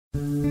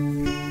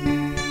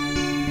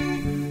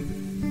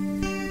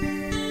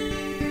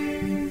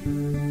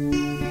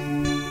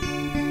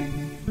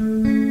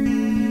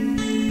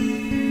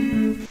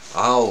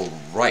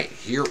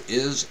here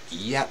is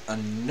yet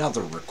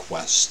another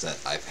request that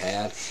I've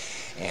had,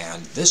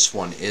 and this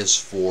one is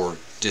for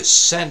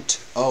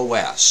Descent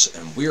OS,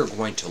 and we are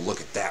going to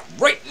look at that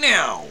right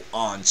now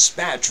on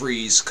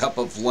Spatry's Cup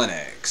of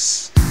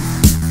Linux.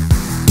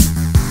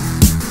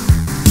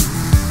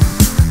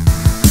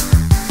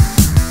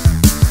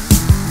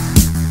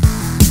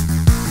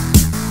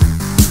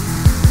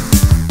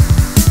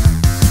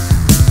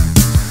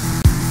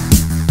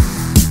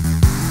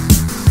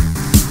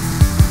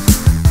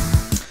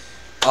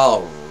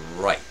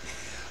 Alright,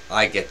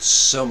 I get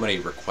so many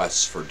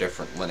requests for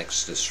different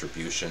Linux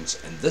distributions,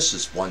 and this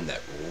is one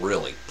that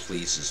really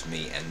pleases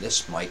me, and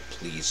this might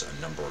please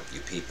a number of you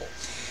people.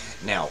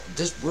 Now,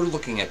 we're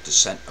looking at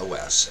Descent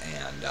OS,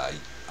 and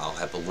I'll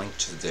have a link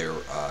to their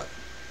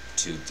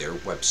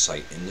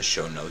website in the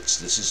show notes.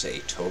 This is a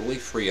totally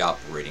free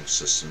operating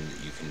system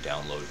that you can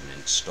download and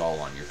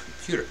install on your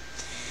computer.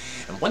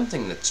 And one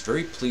thing that's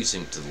very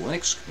pleasing to the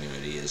Linux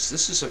community is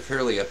this is a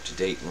fairly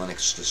up-to-date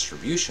Linux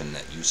distribution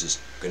that uses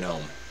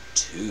GNOME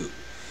 2.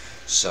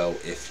 So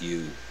if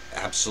you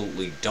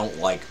absolutely don't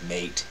like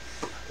Mate,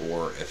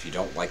 or if you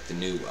don't like the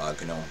new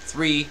GNOME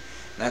 3, and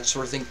that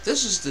sort of thing,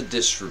 this is the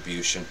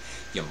distribution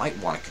you might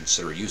want to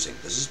consider using.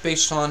 This is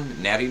based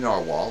on Natty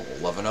Narwhal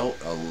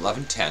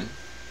 1110,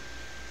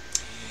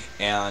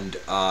 and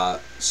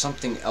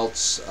something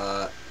else.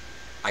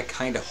 I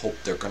kind of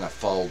hope they're going to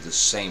follow the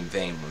same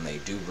vein when they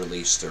do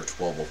release their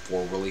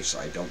 1204 release.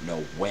 I don't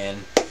know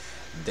when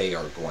they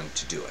are going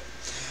to do it.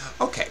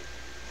 Okay,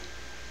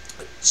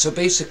 so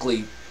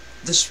basically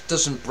this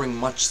doesn't bring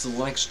much to the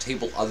Linux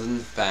table other than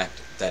the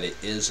fact that it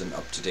is an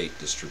up-to-date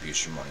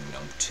distribution running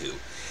GNOME 2.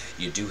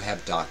 You do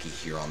have Docky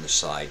here on the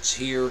sides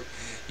here.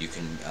 You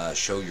can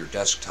show your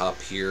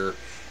desktop here,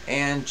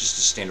 and just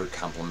a standard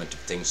complement of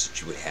things that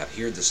you would have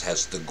here. This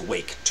has the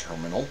Gwake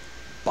terminal,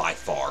 by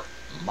far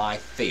my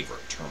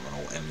favorite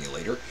terminal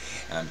emulator,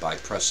 and by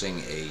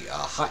pressing a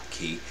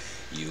hotkey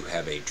you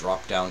have a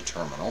drop-down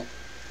terminal,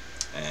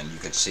 and you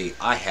can see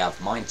I have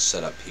mine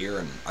set up here,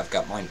 and I've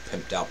got mine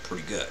pimped out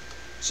pretty good,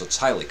 so it's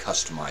highly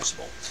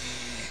customizable.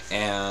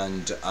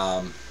 And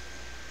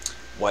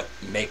what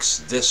makes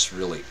this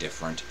really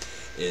different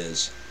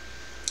is,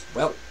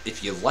 well,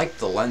 if you like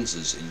the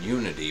lenses in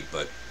Unity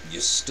but you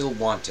still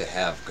want to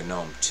have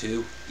GNOME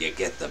 2, you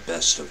get the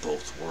best of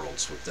both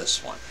worlds with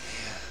this one.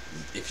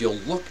 If you'll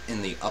look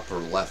in the upper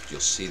left, you'll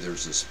see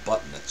there's this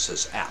button that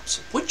says Apps,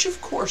 which of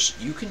course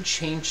you can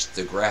change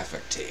the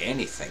graphic to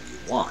anything you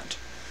want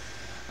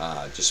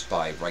just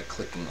by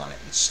right-clicking on it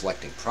and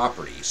selecting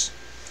Properties.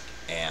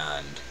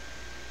 And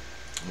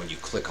when you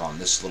click on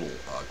this little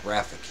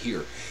graphic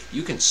here,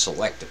 you can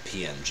select a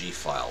PNG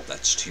file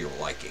that's to your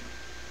liking.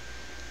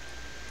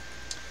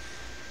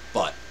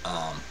 But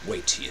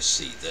wait till you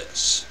see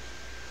this.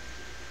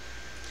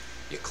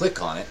 You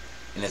click on it,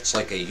 and it's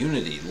like a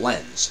Unity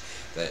lens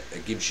that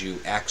gives you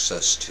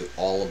access to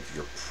all of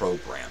your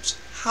programs.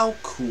 How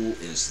cool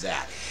is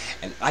that?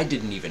 And I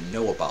didn't even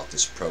know about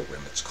this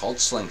program. It's called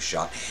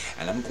Slingshot,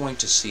 and I'm going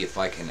to see if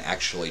I can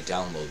actually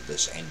download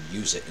this and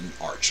use it in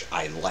Arch.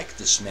 I like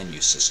this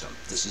menu system.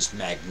 This is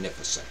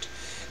magnificent.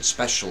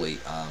 Especially,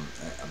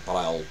 but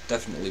I'll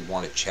definitely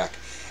want to check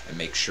and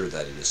make sure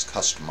that it is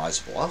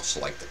customizable. I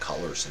also like the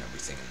colors and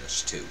everything in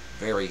this too.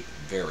 Very,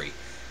 very,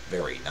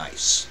 very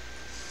nice.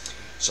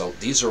 So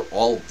these are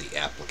all of the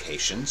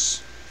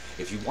applications.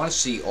 If you want to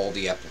see all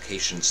the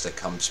applications that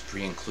comes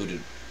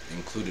pre-included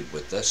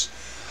with this,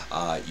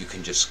 you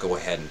can just go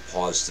ahead and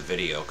pause the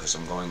video because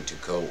I'm going to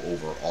go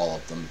over all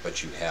of them.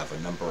 But you have a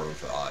number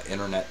of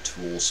internet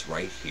tools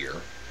right here.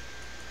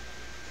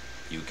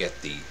 You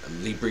get the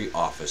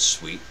LibreOffice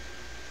suite.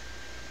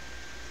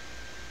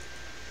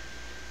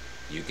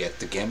 You get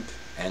the GIMP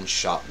and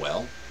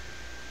Shotwell.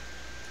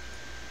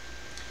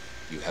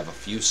 You have a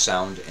few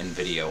sound and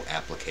video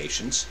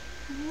applications.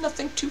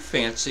 Nothing too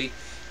fancy,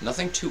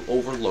 nothing too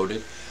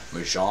overloaded.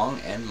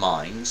 Mahjong and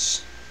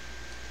Mines.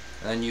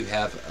 And then you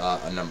have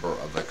a number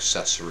of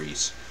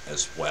accessories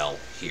as well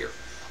here.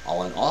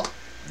 All in all,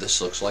 this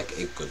looks like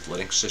a good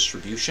Linux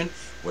distribution.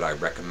 Would I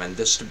recommend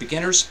this to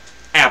beginners?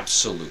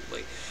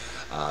 Absolutely.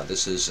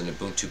 This is an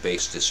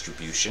Ubuntu-based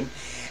distribution,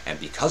 and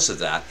because of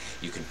that,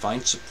 you can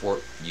find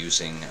support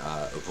using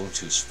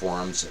Ubuntu's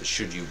forums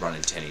should you run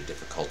into any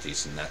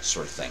difficulties and that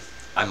sort of thing.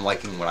 I'm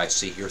liking what I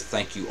see here.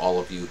 Thank you all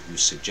of you who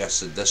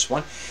suggested this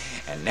one.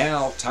 And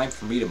now, time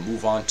for me to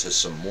move on to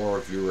some more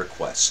of your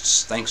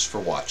requests. Thanks for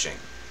watching.